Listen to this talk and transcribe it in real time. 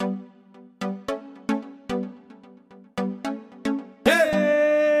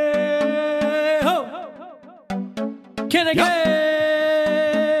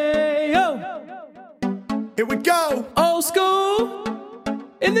Renegade. Yo. Here we go. Old school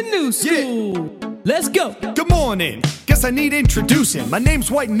in the new school. Let's go. Good morning. Guess I need introducing. My name's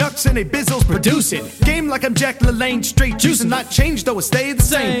White Knux and Abizzle's producing. Game like I'm Jack LaLanne, straight juicing. Not changed though, it stay the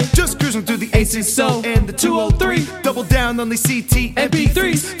same. Just cruising through the ACSO and the 203. Double down on the CT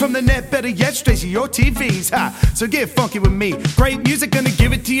MP3s. From the net, better yet, straight to your TVs. Ha, so get funky with me. Great music, gonna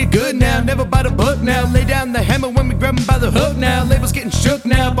give it to you good now. Never by the book now. Lay down the hammer when we grab 'em by the hook now. Labels getting shook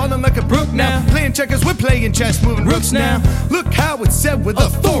now. Ballin' like a brook now. Playing checkers, we're playing chess, moving rooks now. Look how it's said with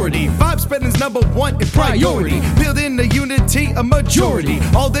authority. Vibe spreading's number one in priority. Building a unity, a majority.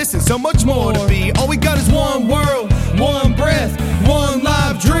 All this and so much more to be. All we got is one world, one breath, one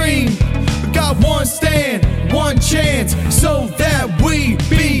live dream. We got one stand, one chance, so that we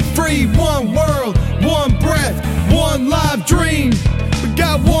be free. One world, one breath, one live dream. We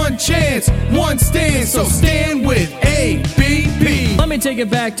got one chance, one stand, so stand with ABP. Let me take it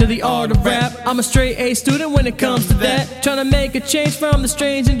back to the art of rap. I'm a straight A student when it comes to that. Trying to make a change from the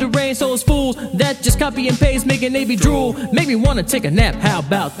strange and deranged souls fools that just copy and paste, making they be drool. Make me wanna take a nap, how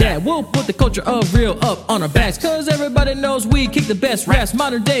about that? We'll put the culture of real up on our backs, cause everybody knows we kick the best raps.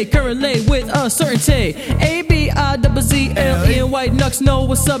 Modern day, currently with a certainty. Abizzle, White Knux know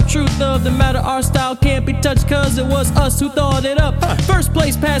what's up. Truth of the matter, our style can't be touched, cause it was us who thought it up. First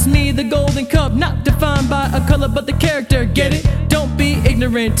place passed me the golden cup, not defined by a color but the character, get it? Don't be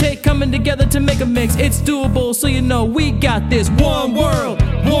ignorant, take coming together to make a mix. It's doable, so you know we got this. One world,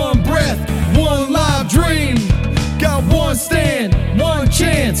 one breath, one live dream. Got one stand, one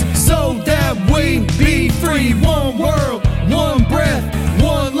chance, so that we be free. One world, one breath,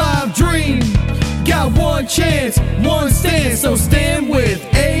 one live dream. Got one chance, one stand, so stand with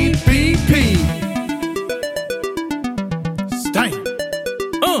ABP. Stand.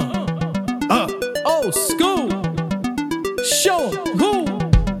 Old school. Show 'em who.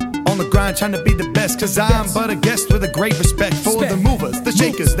 On the grind, trying to be the best, cause I'm but a guest with a great respect for the movers, the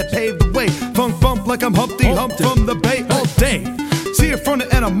shakers that pave the way. Funk bump like I'm Humpty Hump from the Bay all day. See it front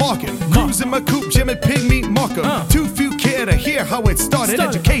and I'm marking. Cruising my coupe, Jim and Pygmy Markham. Too few care to hear how it started.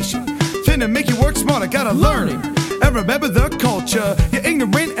 Education, finna make you work smarter, gotta learn it. And remember the culture. You're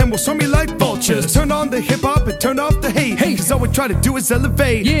ignorant and will swim me like vultures. Turn on the hip hop and turn off the hate. Cause all we try to do is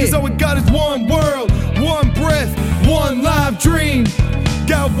elevate. Cause all we got is one world, one breath, one live dream.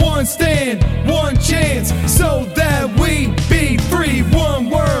 Got one stand, one chance, so that we be free. One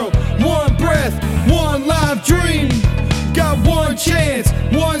world.